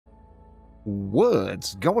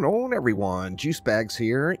What's going on, everyone? Juice Bags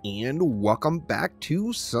here, and welcome back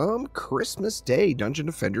to some Christmas Day Dungeon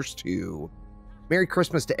Defenders 2. Merry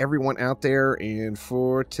Christmas to everyone out there, and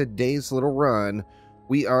for today's little run,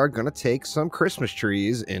 we are going to take some Christmas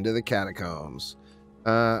trees into the Catacombs.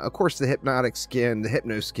 Of course, the Hypno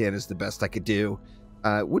skin is the best I could do.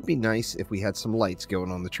 It would be nice if we had some lights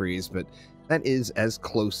going on the trees, but that is as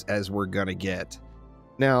close as we're going to get.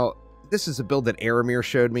 Now, this is a build that Aramir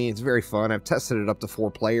showed me. It's very fun. I've tested it up to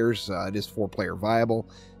 4 players. It is 4-player viable.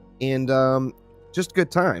 And just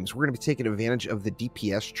good times. We're going to be taking advantage of the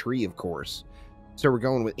DPS tree, of course. So we're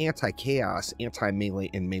going with Anti-Chaos, Anti-Melee,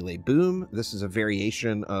 and Melee Boom. This is a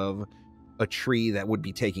variation of a tree that would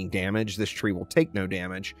be taking damage. This tree will take no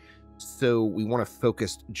damage. So we want to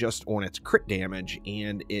focus just on its crit damage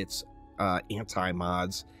and its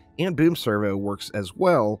anti-mods. And Boom Servo works as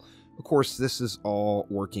well. Of course, this is all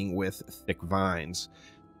working with Thick Vines.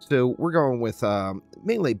 So we're going with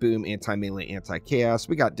Melee Boom, Anti-Melee, Anti-Chaos.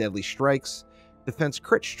 We got Deadly Strikes, Defense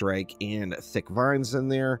Crit Strike, and Thick Vines in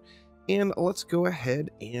there. And let's go ahead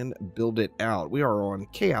and build it out. We are on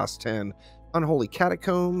Chaos 10, Unholy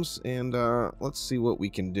Catacombs, and let's see what we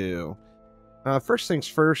can do. First things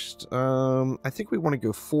first, I think we want to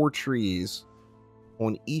go 4 trees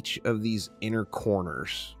on each of these inner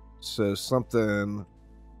corners. So something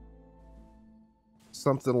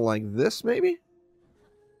like this, maybe?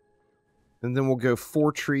 And then we'll go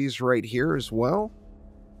 4 trees right here as well.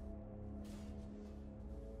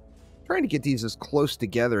 Trying to get these as close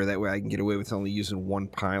together, that way I can get away with only using 1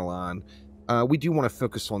 pylon. We do want to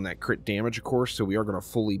focus on that crit damage, of course, so we are going to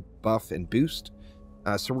fully buff and boost.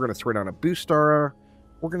 So we're going to throw down a boost aura.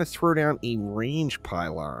 We're going to throw down a range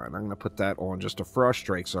pylon. I'm going to put that on just a Frost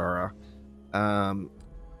Strikes aura.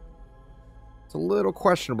 It's a little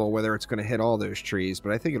questionable whether it's going to hit all those trees,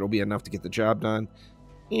 but I think it'll be enough to get the job done.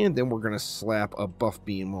 And then we're going to slap a buff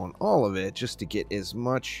beam on all of it just to get as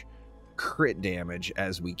much crit damage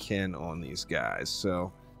as we can on these guys.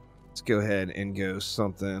 So let's go ahead and go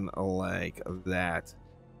something like that.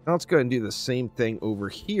 Now let's go ahead and do the same thing over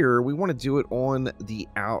here. We want to do it on the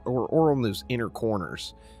out or on those inner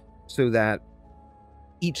corners so that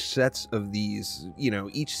each sets of these,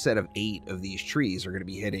 each set of 8 of these trees are going to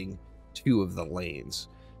be hitting 2 of the lanes.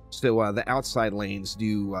 So the outside lanes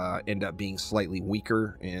do end up being slightly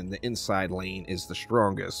weaker, and the inside lane is the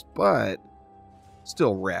strongest, but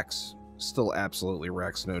still wrecks. Still absolutely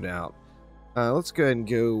wrecks, no doubt. Let's go ahead and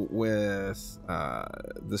go with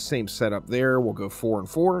the same setup there. We'll go 4 and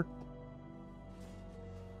 4.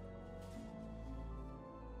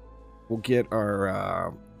 We'll get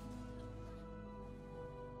our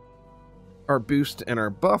boost and our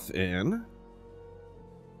buff in.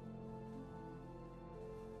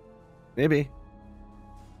 Maybe.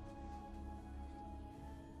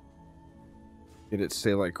 Get it,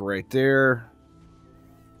 say, like right there.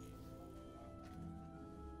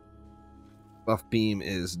 Buff beam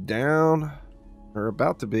is down. Or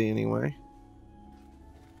about to be, anyway.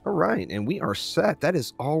 Alright, and we are set. That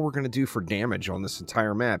is all we're going to do for damage on this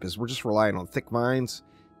entire map, is we're just relying on Thick Vines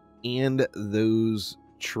and those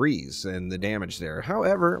trees and the damage there.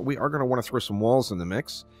 However, we are going to want to throw some walls in the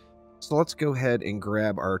mix. So let's go ahead and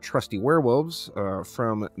grab our trusty werewolves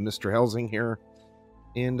from Mr. Helsing here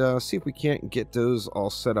and see if we can't get those all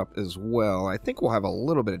set up as well. I think we'll have a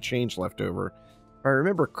little bit of change left over. If I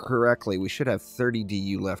remember correctly, we should have 30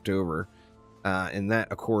 DU left over. And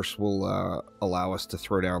that, of course, will allow us to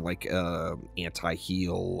throw down like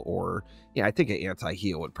anti-heal or... Yeah, I think an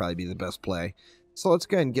anti-heal would probably be the best play. So let's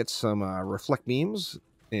go ahead and get some reflect beams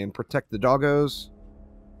and protect the doggos.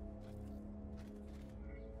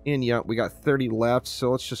 And yeah, we got 30 left, so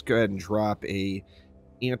let's just go ahead and drop a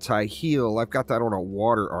anti-heal. I've got that on a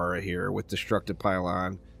water aura here with Destructive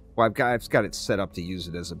Pylon. Well, I've got it set up to use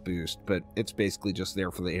it as a boost, but it's basically just there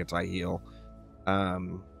for the anti-heal.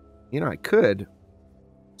 I could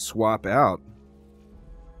swap out,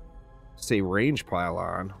 say, Range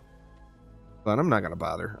Pylon, but I'm not going to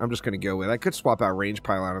bother. I'm just going to go with... I could swap out Range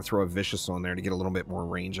Pylon and throw a Vicious on there to get a little bit more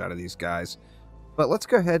range out of these guys. But let's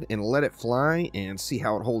go ahead and let it fly and see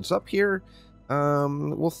how it holds up here.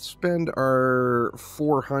 We'll spend our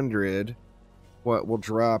 400. We'll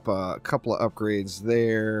drop a couple of upgrades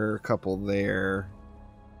there, a couple there,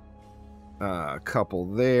 a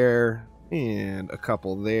couple there, and a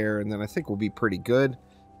couple there, and then I think we'll be pretty good.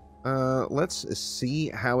 Let's see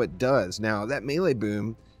how it does. Now, that melee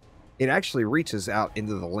boom, it actually reaches out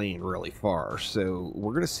into the lane really far, so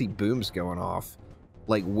we're going to see booms going off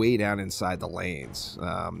like way down inside the lanes.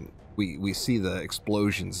 We see the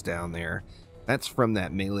explosions down there. That's from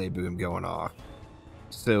that melee boom going off.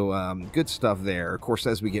 So good stuff there. Of course,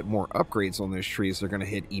 as we get more upgrades on those trees, they're going to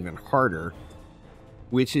hit even harder,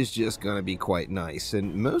 which is just going to be quite nice.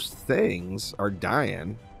 And most things are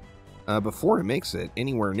dying before it makes it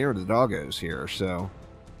anywhere near the doggos here. So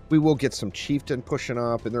we will get some chieftain pushing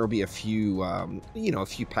up, and there will be a few, a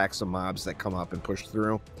few packs of mobs that come up and push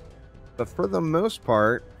through. But for the most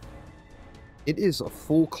part, it is a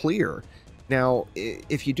full clear. Now,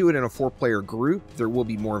 if you do it in a 4-player group, there will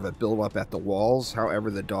be more of a build-up at the walls.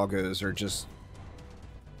 However, the doggos are just,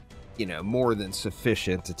 more than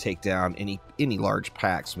sufficient to take down any large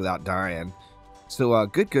packs without dying. So,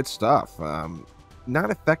 good stuff.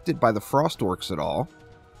 Not affected by the frost orcs at all,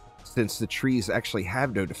 since the trees actually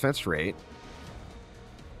have no defense rate.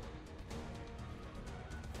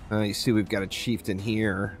 You see we've got a chieftain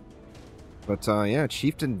here. But, yeah,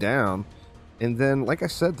 chieftain down. And then, like I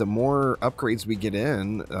said, the more upgrades we get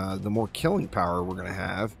in, the more killing power we're going to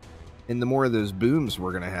have, and the more of those booms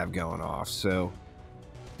we're going to have going off. So,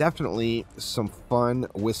 definitely some fun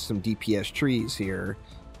with some DPS trees here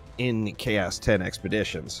in Chaos 10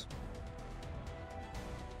 Expeditions.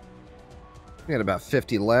 We had about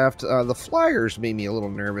 50 left. The flyers made me a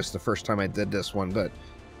little nervous the first time I did this one, but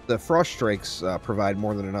the frost strikes provide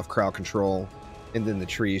more than enough crowd control, and then the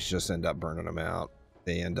trees just end up burning them out.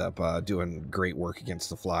 They end up doing great work against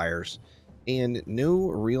the flyers, and no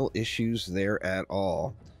real issues there at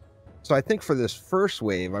all. So I think for this first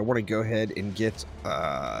wave, I want to go ahead and get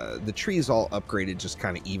the trees all upgraded just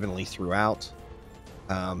kind of evenly throughout.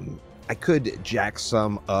 I could jack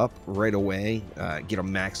some up right away, get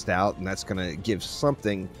them maxed out, and that's going to give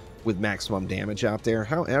something with maximum damage out there.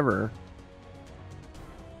 However,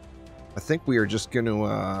 I think we are just going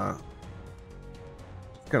to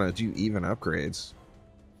do even upgrades.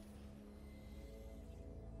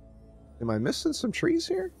 Am I missing some trees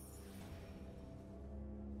here?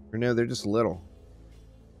 Or no, they're just little.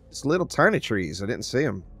 Just little tiny trees. I didn't see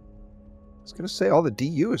them. I was going to say all the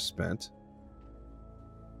DU is spent.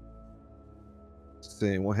 Let's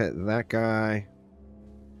see, we'll hit that guy.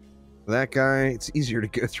 That guy, it's easier to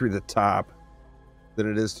go through the top than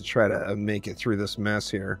it is to try to make it through this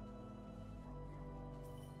mess here.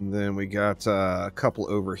 And then we got a couple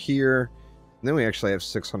over here. And then we actually have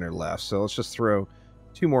 600 left. So let's just throw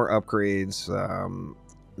 2 more upgrades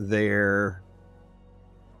there.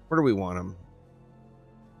 Where do we want them?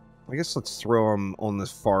 I guess let's throw them on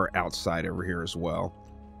this far outside over here as well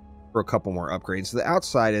for a couple more upgrades. The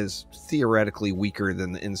outside is theoretically weaker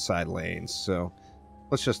than the inside lanes, so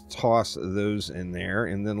let's just toss those in there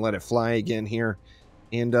and then let it fly again here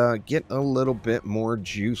and get a little bit more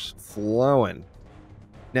juice flowing.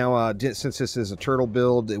 Now, since this is a turtle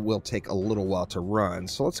build, it will take a little while to run.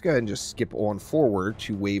 So let's go ahead and just skip on forward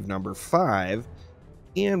to wave number 5,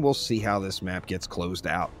 and we'll see how this map gets closed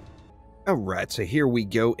out. Alright, so here we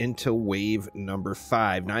go into wave number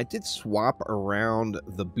 5. Now, I did swap around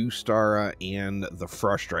the Boost Aura and the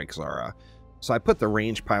Frost Strike Aura. So I put the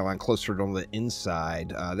range pylon closer to the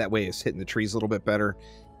inside. That way it's hitting the trees a little bit better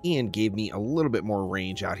and gave me a little bit more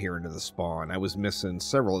range out here into the spawn. I was missing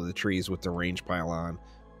several of the trees with the range pylon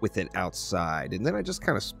with it outside, and then I just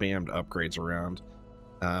kind of spammed upgrades around.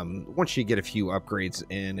 Once you get a few upgrades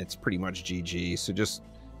in, it's pretty much GG, so just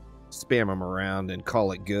spam them around and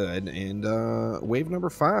call it good, and wave number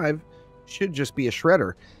 5 should just be a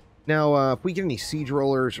shredder. Now, if we get any Siege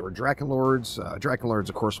Rollers or Drakenlords, Drakenlords,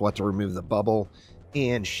 of course, will have to remove the bubble,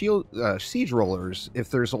 and Siege Rollers, if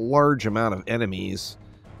there's a large amount of enemies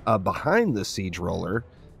behind the Siege Roller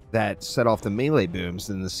that set off the melee booms,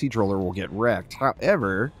 then the Siege Roller will get wrecked.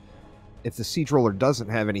 However, if the Siege Roller doesn't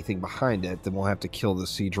have anything behind it, then we'll have to kill the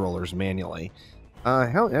Siege Rollers manually.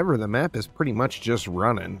 However, the map is pretty much just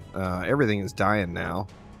running. Everything is dying now.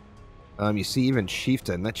 You see even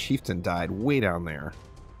Chieftain. That Chieftain died way down there.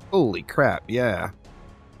 Holy crap, yeah.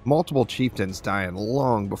 Multiple Chieftains dying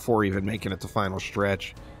long before even making it to final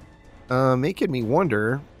stretch. Making me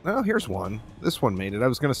wonder... Oh, here's one. This one made it. I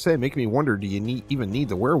was going to say, making me wonder, do you even need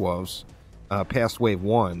the werewolves past wave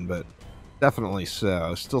 1? But definitely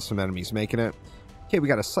so. Still some enemies making it. Okay, we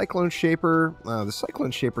got a Cyclone Shaper. The Cyclone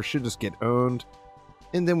Shaper should just get owned.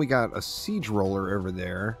 And then we got a Siege Roller over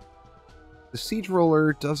there. The Siege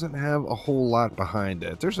Roller doesn't have a whole lot behind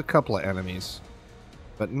it. There's a couple of enemies,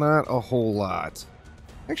 but not a whole lot.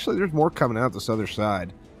 Actually, there's more coming out this other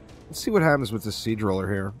side. Let's see what happens with this Siege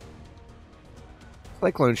Roller here.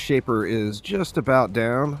 Cyclone Shaper is just about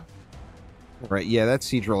down. Right, yeah, that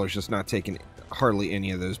Siege Roller is just not taking hardly any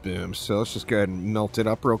of those booms. So let's just go ahead and melt it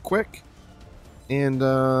up real quick. And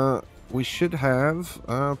we should have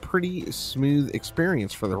a pretty smooth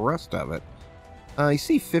experience for the rest of it. You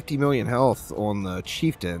see 50 million health on the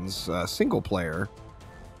Chieftains, single player.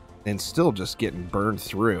 and still just getting burned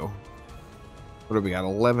through. What do we got?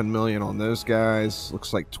 11 million on those guys.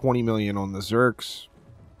 Looks like 20 million on the Zerks.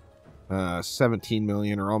 17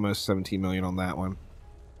 million or almost 17 million on that one.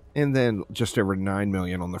 And then just over 9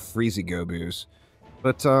 million on the Freezy Gobus.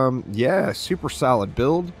 But yeah, super solid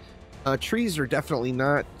build. Trees are definitely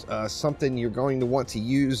not something you're going to want to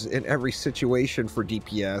use in every situation for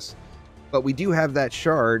DPS. But we do have that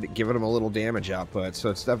shard giving them a little damage output. So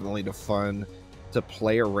it's definitely fun to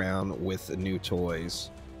play around with new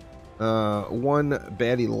toys. One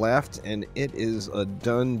baddie left, and it is a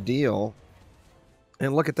done deal.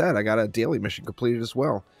 And look at that, I got a daily mission completed as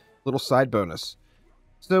well. Little side bonus.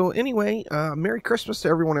 So anyway, Merry Christmas to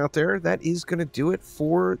everyone out there. That is going to do it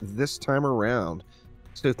for this time around.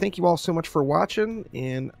 So thank you all so much for watching,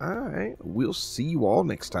 and I will see you all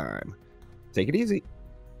next time. Take it easy.